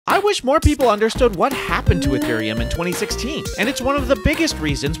I wish more people understood what happened to Ethereum in 2016, and it's one of the biggest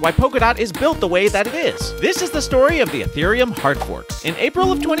reasons why Polkadot is built the way that it is. This is the story of the Ethereum hard fork. In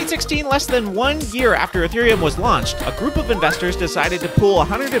April of 2016, less than 1 year after Ethereum was launched, a group of investors decided to pool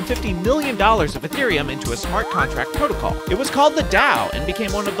 $150 million of Ethereum into a smart contract protocol. It was called the DAO and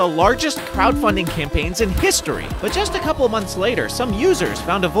became one of the largest crowdfunding campaigns in history. But just a couple of months later, some users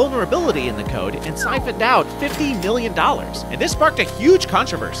found a vulnerability in the code and siphoned out $50 million. And this sparked a huge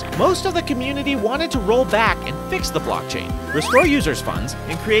controversy. Most of the community wanted to roll back and fix the blockchain, restore users' funds,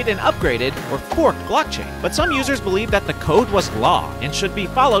 and create an upgraded or forked blockchain. But some users believed that the code was law and should be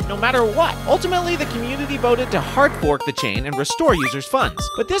followed no matter what. Ultimately, the community voted to hard fork the chain and restore users' funds.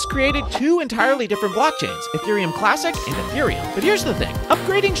 But this created two entirely different blockchains, Ethereum Classic and Ethereum. But here's the thing,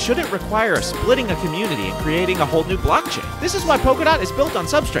 upgrading shouldn't require splitting a community and creating a whole new blockchain. This is why Polkadot is built on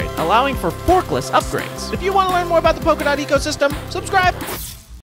Substrate, allowing for forkless upgrades. If you want to learn more about the Polkadot ecosystem, subscribe!